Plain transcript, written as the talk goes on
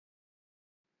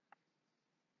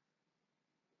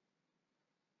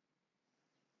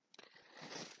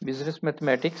Business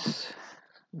Mathematics.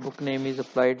 Book name is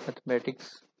Applied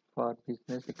Mathematics for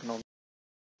Business Economics.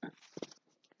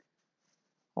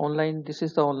 Online. This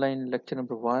is the online lecture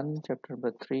number 1, chapter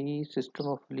number 3, System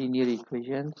of Linear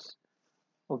Equations.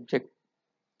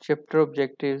 Chapter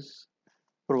objectives: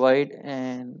 provide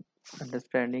an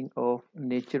understanding of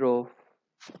nature of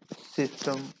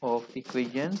system of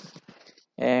equations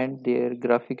and their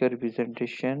graphical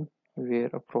representation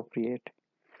where appropriate.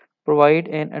 Provide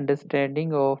an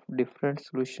understanding of different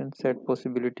solution set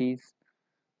possibilities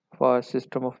for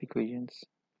system of equations.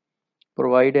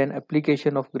 Provide an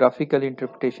application of graphical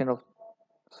interpretation of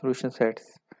solution sets.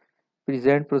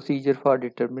 Present procedure for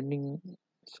determining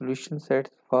solution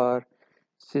sets for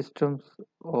systems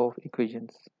of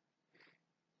equations.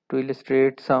 To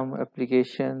illustrate some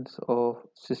applications of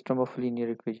system of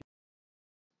linear equations.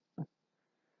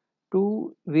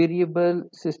 Two variable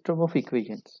system of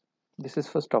equations. This is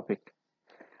first topic.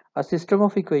 A system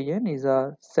of equation is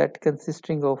a set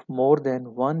consisting of more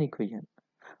than one equation.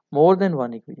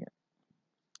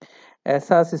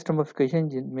 ऐसा system of equation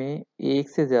जिनमें एक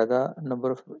से ज़्यादा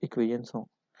number of equations हों.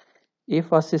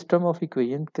 If a system of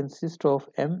equation consists of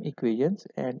m equations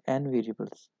and n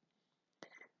variables,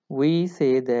 we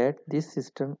say that this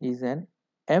system is an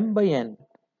m by n,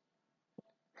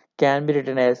 can be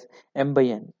written as m by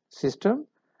n system,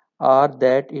 or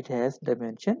that it has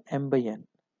dimension m by n,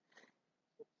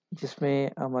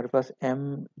 जिसमें हमारे पास m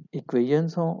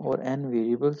equations हों और n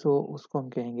variables हो, उसको हम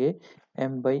कहेंगे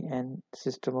m by n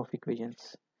system of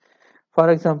equations. For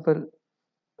example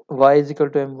y is equal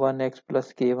to m1 x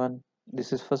plus k1,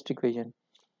 this is first equation.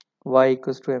 Y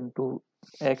equals to m2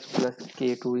 x plus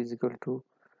k2 is equal to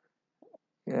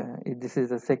this is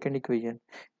the second equation.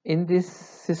 In this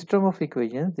system of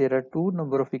equations there are two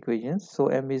number of equations, so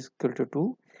m is equal to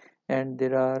 2, and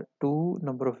there are two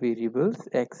number of variables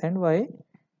x and y.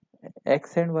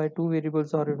 X and y, two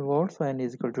variables are involved, so n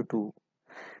is equal to 2.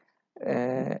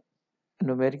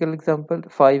 Numerical example: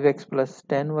 5x plus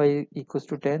 10y equals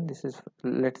to 10. This is,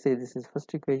 let's say, this is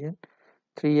first equation.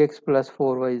 3x plus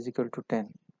 4y is equal to 10.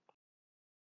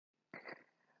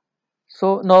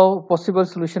 So now possible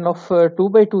solution of 2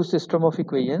 by 2 system of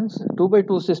equations. 2 by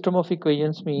 2 system of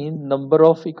equations mean number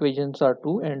of equations are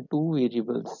 2 and 2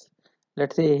 variables.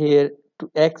 Let's say here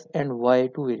x and y,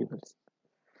 two variables.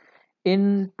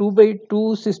 In 2 by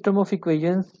 2 system of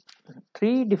equations,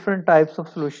 3 different types of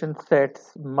solution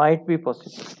sets might be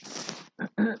possible.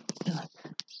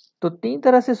 तो 3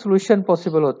 तरह से solution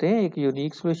possible होते हैं. एक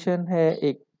unique solution है,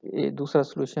 एक दूसरा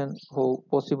solution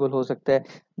possible हो सकता है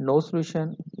no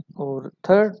solution, और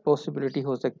third possibility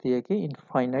हो सकती है कि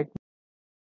infinite.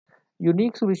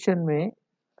 Unique solution में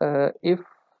if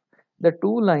the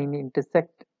two lines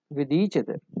intersect with each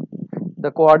other,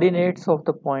 the coordinates of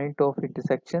the point of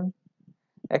intersection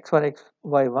x1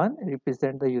 y1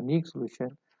 represent the unique solution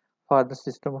for the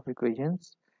system of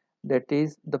equations, that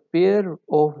is the pair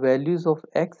of values of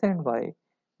x and y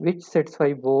which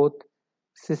satisfy both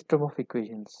system of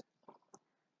equations.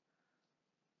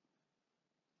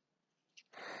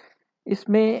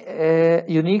 इसमें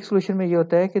unique solution में ये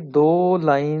होता है कि दो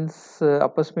lines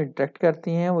आपस में interact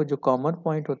करती हैं, वो जो कॉमन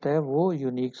पॉइंट होता है वो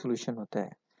यूनिक सोल्यूशन होता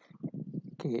है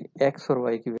कि x और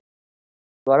y की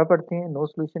दोबारा पढ़ते हैं. नो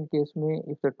सोल्यूशन केस में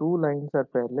if the two lines are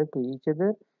parallel to each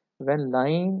other, when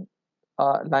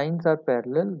lines are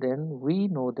parallel, then we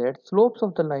know that slopes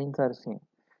of the lines are same.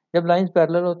 जब lines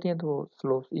parallel होती हैं तो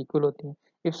slopes equal होती हैं.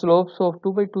 If slopes of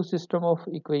 2 by 2 system of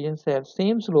equations have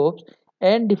same slopes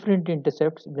and different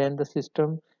intercepts, then the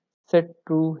system said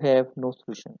to have no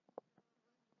solution.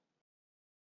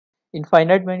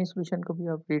 Infinite many solution को भी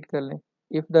आप read कर लें.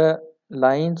 If the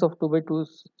lines of 2 by 2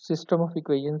 system of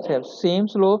equations have same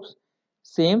slopes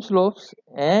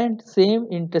and same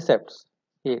intercepts,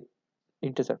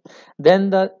 then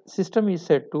the system is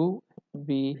said to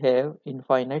have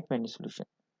infinite many solution.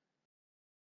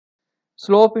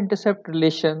 Slope intercept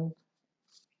relation,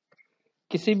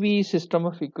 किसी भी system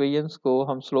of equations को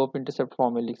हम slope intercept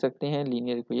form में लिख सकते हैं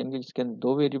linear equation के, जिसके अंदर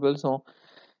दो वेरिएबल्स हों.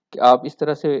 कि आप इस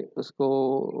तरह से उसको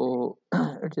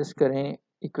एडजस्ट करें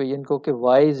इक्वेशन को कि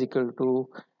y is equal to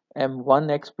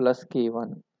m1x plus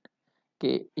k1,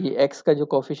 कि ये x का जो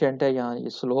कोफिशिएंट है यहाँ ये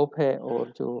स्लोप है,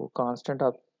 और जो कांस्टेंट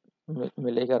आप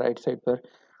मिलेगा राइट साइड पर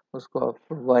उसको आप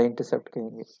y इंटरसेप्ट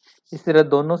कहेंगे. इस तरह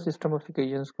दोनों सिस्टम ऑफ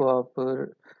इक्वेशंस को आप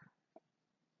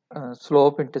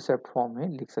स्लोप इंटरसेप्ट फॉर्म में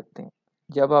लिख सकते हैं.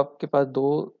 जब आपके पास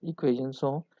दो इक्वेशंस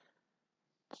हों,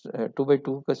 2 by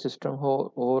 2 का सिस्टम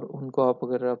हो, और उनको आप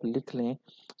अगर आप लिख लें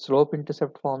स्लोप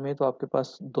इंटरसेप्ट फॉर्म में, तो आपके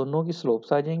पास दोनों की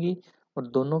स्लोप्स आ जाएंगी और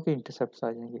दोनों के इंटरसेप्ट्स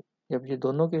आ जाएंगे. जब ये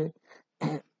दोनों के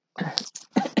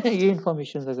ये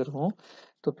इंफॉर्मेशन अगर हों,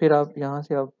 तो फिर आप यहाँ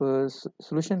से आप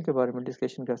सोल्यूशन के बारे में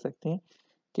डिस्कशन कर सकते हैं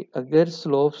कि अगर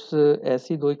स्लोप्स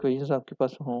ऐसी दो इक्वेशंस आपके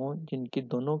पास हों जिनकी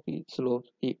दोनों की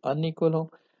स्लोप्स अनइक्वल हों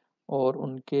और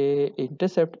उनके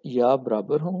इंटरसेप्ट या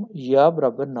बराबर हों या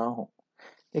बराबर ना हो।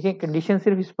 देखिए कंडीशन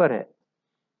सिर्फ इस पर है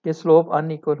कि स्लोप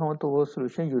अनइक्वल हो तो वो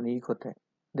सोल्यूशन यूनिक होता है।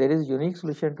 There is unique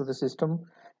solution to the system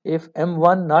if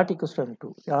m1 not equal to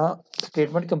m2। यहाँ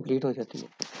स्टेटमेंट कंप्लीट हो जाती है।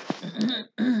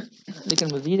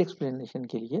 लेकिन मजीद एक्सप्लेनेशन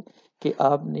के लिए कि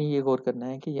आपने ये गौर करना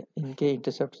है कि इनके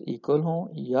इंटरसेप्ट इक्वल हों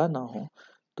या ना हो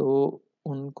तो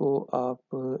उनको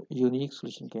आप यूनिक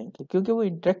सोल्यूशन कहेंगे, क्योंकि वो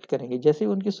इंटरेक्ट करेंगे। जैसे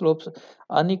उनकी स्लोप्स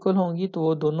अनइक्वल होंगी तो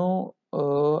वो दोनों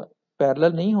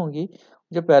पैरेलल नहीं होंगी।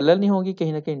 जब पैरेलल नहीं होंगी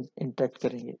कहीं ना कहीं इंटरेक्ट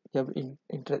करेंगे। जब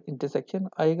इंटरसेक्शन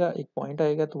आएगा, एक पॉइंट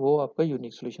आएगा, तो वो आपका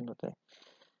यूनिक सोल्यूशन होता है।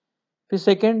 फिर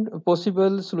सेकंड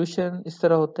पॉसिबल सॉल्यूशन इस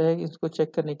तरह होता है कि इसको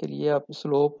चेक करने के लिए आप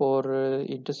स्लोप और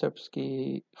इंटरसेप्ट्स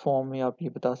की फॉर्म में आप ये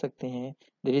बता सकते हैं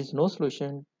there is no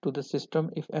solution to the system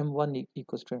if m1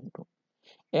 equals to m2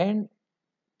 and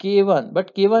k1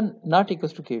 but k1 not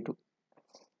equals to k2।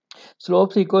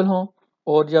 Slopes equal हों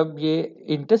और जब ये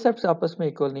इंटरसेप्ट्स आपस में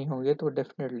इक्वल नहीं होंगे तो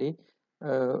डेफिनेटली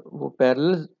वो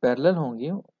पैरेलल पैरेलल होंगी।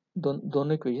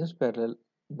 दोनों इक्वेशंस पैरेलल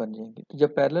बन जाएंगी। तो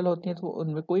जब पैरेलल होती हैं तो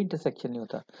उनमें कोई इंटरसेक्शन नहीं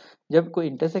होता। जब कोई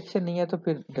इंटरसेक्शन नहीं है तो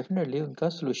फिर डेफिनेटली उनका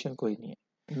सोल्यूशन कोई नहीं है,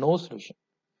 नो सोल्यूशन।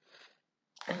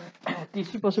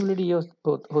 तीसरी पॉसिबिलिटी ये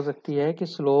हो सकती है कि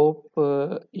स्लोप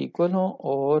इक्वल हो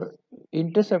और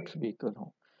इंटरसेप्ट्स भी इक्वल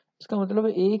हो। इसका मतलब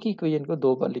है एक ही इक्वेशन को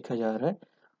दो बार लिखा जा रहा है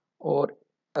और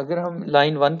अगर हम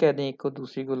लाइन 1 कह दें एक को,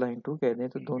 दूसरी को लाइन 2 कह दें,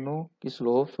 तो दोनों की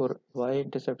स्लोप्स और y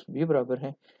इंटरसेप्ट्स भी बराबर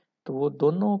हैं तो वो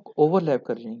दोनों ओवरलैप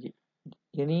कर जाएंगी,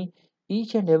 यानी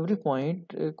each and every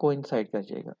point coincide कर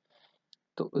जाएगा।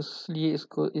 तो इसलिए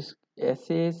इसको इस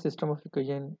ऐसे सिस्टम ऑफ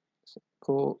इक्वेशन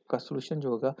को का सॉल्यूशन जो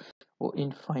होगा वो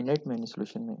इनफाइनाइट मैनी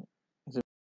सॉल्यूशन में है।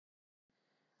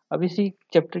 अब इसी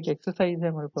चैप्टर की एक्सरसाइज है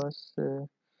हमारे पास,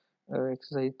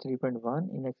 exercise 3.1।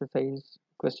 In exercise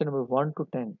question number 1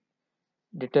 to 10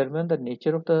 determine the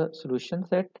nature of the solution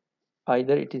set,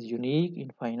 either it is unique,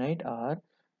 infinite or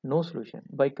no solution,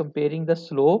 by comparing the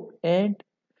slope and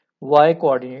y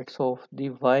coordinates of the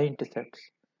y intercepts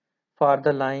for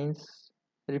the lines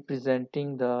representing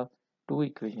the two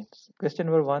equations। Question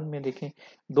number 1 में देखें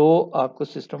दो आपको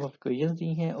system of equations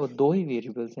दी हैं और दो ही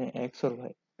variables हैं x और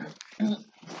y।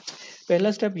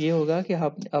 पहला स्टेप ये होगा कि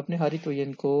आपने हर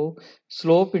इक्वेशन को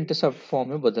स्लोप इंटरसेप्ट फॉर्म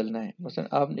में बदलना है। मसलन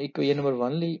आपने इक्वेशन नंबर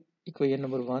 1 ली, इक्वेशन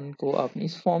नंबर 1 को आपने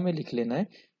इस फॉर्म में लिख लेना है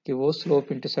कि वो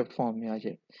स्लोप इंटरसेप्ट फॉर्म में आ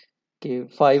जाए कि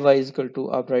 5y इक्वल टू,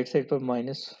 आप राइट साइड पर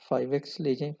 -5x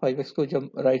ले जाएं। 5x को जब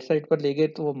राइट साइड पर ले गए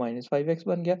तो वो -5x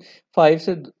बन गया। 5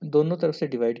 से दोनों तरफ से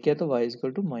डिवाइड किया तो y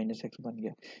इक्वल टू -x बन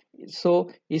गया। सो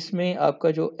इसमें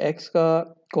आपका जो x का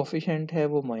कोफिशिएंट है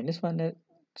वो -1 है।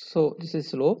 So this is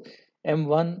slope.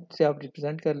 m1 से आप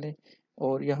रिप्रेजेंट कर लें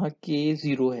और यहाँ k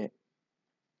 0 है,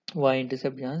 y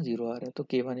इंटरसेप्ट यहाँ 0 आ रहा है तो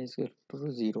k1 is equal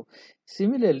to 0।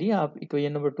 Similarly आप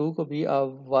इक्वेशन नंबर 2 को भी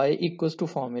आप y इक्वल्स टू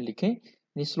फॉर्म में लिखें,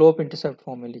 यानी स्लोप इंटरसेप्ट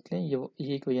फॉर्म में लिख लें।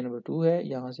 ये इक्वेशन नंबर 2 है,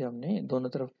 यहाँ से हमने दोनों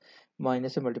तरफ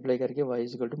माइनस से मल्टीप्लाई करके y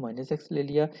is equal to -x ले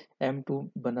लिया, m2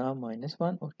 बना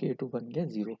 -1 और k2 बन गया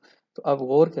 0। तो अब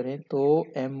गौर करें तो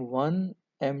m1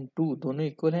 m2 दोनों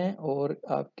इक्वल हैं और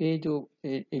आपके जो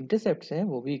इंटरसेप्ट्स हैं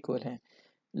वो भी इक्वल हैं,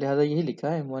 लिहाजा यही लिखा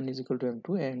है m1 is equal to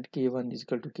m2 and k1 is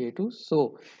equal to k2। So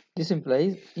this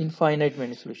implies infinite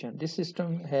many solution. This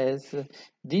system has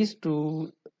these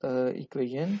two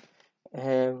equation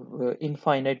have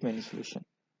infinite many solution।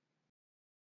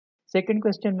 Second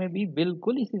question में भी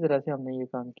बिल्कुल इसी तरह से हमने ये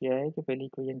काम किया है कि पहली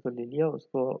इक्वेशन को ले लिया,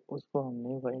 उसको उसको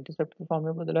हमने y इंटरसेप्ट के फॉर्म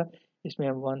में बदला। इसमें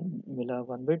m1 मिला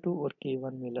 1/2 और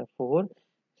k1 मिला 4।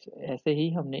 ऐसे ही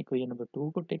हमने इक्वेशन नंबर 2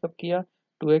 को टेकअप किया,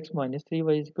 2x -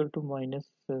 3y इक्वल टू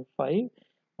 -5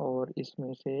 और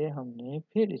इसमें से हमने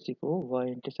फिर इसी को y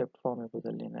इंटरसेप्ट फॉर्म में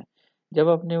बदल लेना है। जब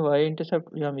अपने y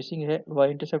इंटरसेप्ट यहाँ मिसिंग है, y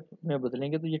इंटरसेप्ट में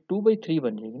बदलेंगे तो ये 2/3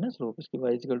 बन जाएगी ना स्लोप इसकी,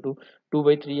 y equal to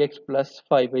 2/3x plus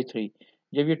 5/3।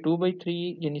 जब ये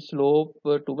 2/3 यानी स्लोप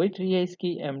 2/3 है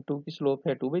इसकी, m2 की स्लोप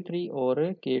है 2/3 और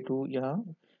k2 यहाँ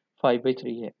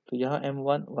 5/3 है, तो यहाँ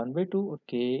m1 1/2 और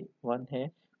k1 है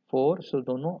 4। सो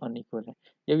दोनों अनइक्वल हैं।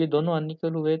 जब ये दोनों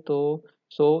अनइक्वल हुए तो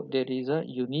so there is a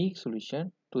unique solution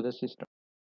to the system.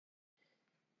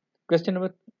 Question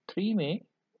number 3 में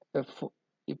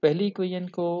पहली इक्वेशन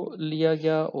को लिया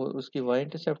गया और उसकी y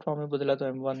इंटरसेप्ट फॉर्म में बदला तो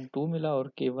m1 2 मिला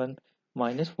और k1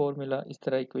 -4 मिला। इस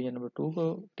तरह इक्वेशन नंबर 2 को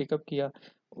टेकअप किया,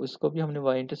 उसको भी हमने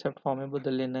y इंटरसेप्ट फॉर्म में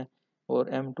बदल लेना है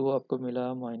और m2 आपको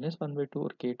मिला -1/2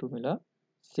 और k2 मिला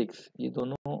 6। ये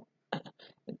दोनों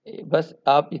बस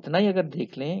आप इतना ही अगर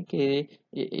देख लें कि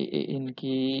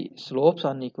इनकी स्लोप्स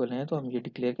अनइक्वल हैं तो हम ये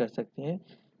डिक्लेयर कर सकते हैं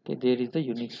okay, there is a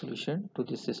unique solution to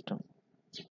this system.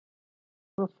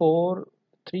 So for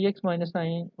 3x minus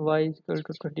 9 y is equal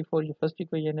to 24, ये फर्स्ट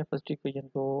इक्वेशन है. फर्स्ट इक्वेशन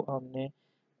को हमने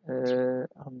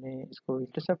इसको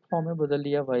इंटरसेप्ट फॉर्म में बदल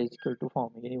लिया, y is equal to form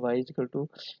में, यानी y is equal to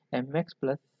mx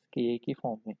plus के की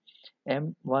फॉर्म में.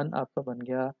 m1 आपका बन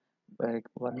गया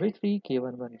 1/3,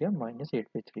 k1 बन गया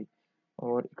 -8/3.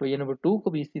 और इक्वेशन नंबर 2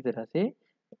 को भी इसी तरह से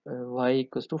y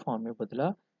इक्वल टू फॉर्म में बदला,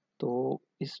 तो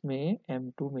इसमें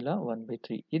m2 मिला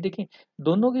 1/3. ये देखें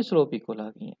दोनों की स्लोप इक्वल आ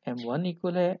गई है, m1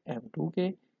 इक्वल है m2 के,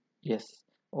 यस,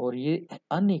 और ये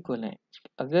अनइक्वल है.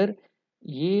 अगर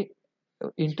ये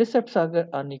इंटरसेप्ट्स अगर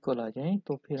अनइक्वल आ जाएं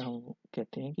तो फिर हम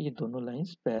कहते हैं कि ये दोनों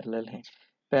लाइंस पैरेलल हैं.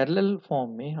 पैरेलल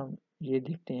फॉर्म में हम ये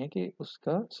देखते हैं कि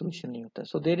उसका सोल्यूशन नहीं होता.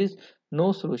 So there is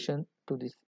no solution to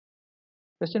this.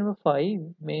 Question number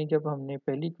 5 में जब हमने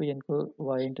पहली इक्वेशन को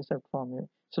y इंटरसेप्ट फॉर्म में,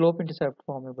 स्लोप इंटरसेप्ट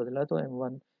फॉर्म में बदला, तो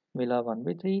m1 मिला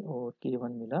 1/3 और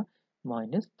k1 मिला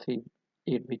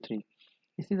 -8/3.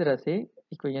 इसी तरह से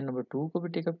इक्वेशन नंबर 2 को भी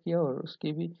टेकअप किया और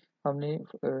उसकी भी हमने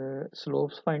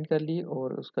स्लोप्स फाइंड कर ली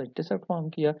और उसका इंटरसेप्ट फॉर्म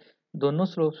किया. दोनों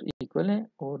स्लोप्स इक्वल हैं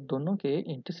और दोनों के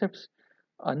इंटरसेप्ट्स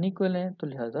अनइक्वल हैं, तो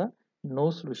लिहाजा नो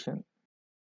सोल्यूशन.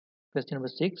 क्वेश्चन नंबर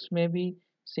 6 में भी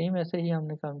सेम ऐसे ही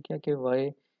हमने काम किया कि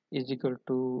y is equal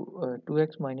to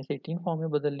 2x minus 18 form में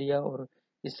बदल लिया, और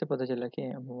इससे पता चला कि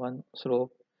m1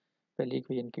 स्लोप पहली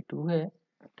इक्वेशन की 2 है,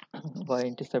 y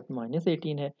इंटरसेप्ट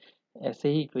 -18 है. ऐसे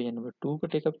ही इक्वेशन नंबर 2 को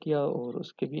टेकअप किया और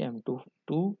उसके भी m2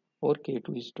 2 और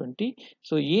k2 इज 20.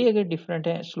 सो ये अगर डिफरेंट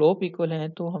है, स्लोप इक्वल है,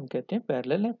 तो हम कहते हैं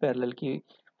पैरेलल है. पैरेलल की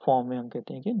फॉर्म में हम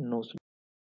कहते हैं कि नो.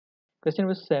 क्वेश्चन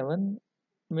नंबर 7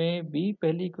 में भी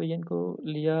पहली इक्वेशन को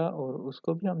लिया और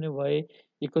उसको भी हमने y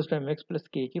equal to mx plus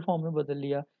के की फॉर्म में बदल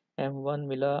लिया. m1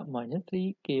 मिला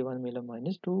 -3, k1 मिला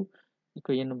 -2.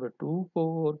 इक्वेशन नंबर 2 को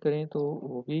और करें तो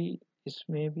वो भी,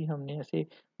 इसमें भी हमने ऐसे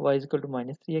y इक्वल टू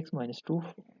 -3x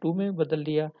 -2 में बदल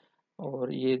लिया,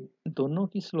 और ये दोनों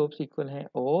की स्लोप्स इक्वल हैं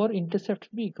और इंटरसेप्ट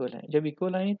भी इक्वल हैं. जब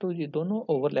इक्वल आए तो ये दोनों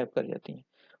ओवरलैप कर जाती हैं.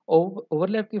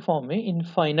 ओवरलैप की फॉर्म में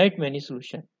इनफाइनाइट मैनी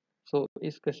सोल्यूशन. सो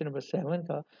इस क्वेश्चन नंबर 7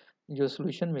 का जो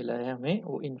सोल्यूशन मिला है हमें,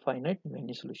 वो इनफाइनाइट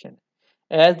मैनी सोल्यूशन है,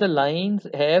 as the lines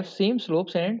have same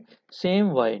slopes and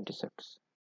same y intercepts.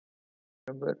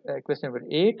 Question number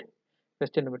 8.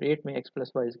 Question number 8 में x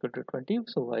plus y is equal to 20.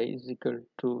 So y is equal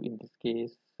to, in this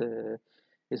case,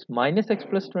 is minus x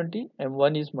plus 20.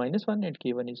 m1 is -1 and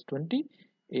k1 is 20.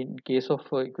 In case of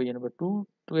equation number 2,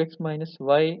 2x minus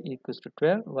y equals to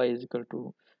 12. Y is equal to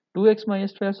 2x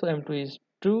minus 12. So m2 is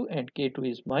 2 and k2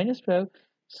 is -12.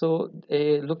 So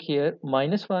look here,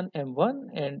 -1 m1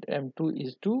 and m2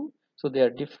 is 2. So they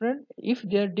are different. If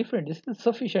they are different, this is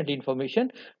sufficient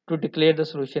information to declare the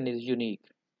solution is unique.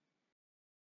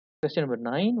 Question number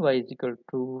 9, y is equal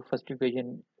to, first equation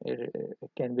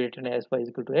can be written as y is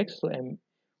equal to x. So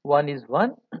m1 is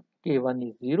 1, k1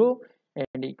 is 0,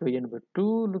 and equation number 2,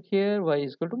 look here, y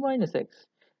is equal to minus x.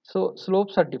 So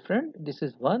slopes are different. This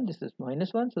is 1, this is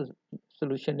 -1. So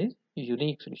solution is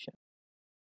unique solution.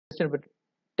 Question number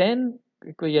 10,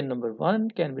 equation number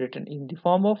 1 can be written in the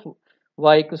form of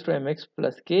y equals to mx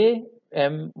plus k.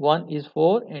 m1 is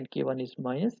 4 and k1 is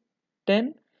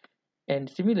 -10. And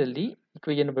similarly,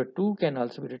 equation number 2 can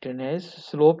also be written as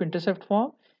slope-intercept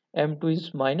form. m2 is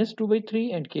 -2/3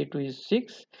 and k2 is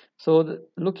 6. So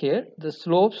look here, the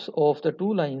slopes of the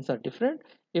two lines are different.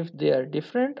 If they are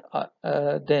different,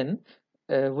 then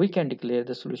we can declare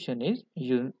the solution is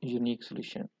unique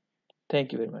solution.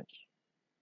 Thank you very much.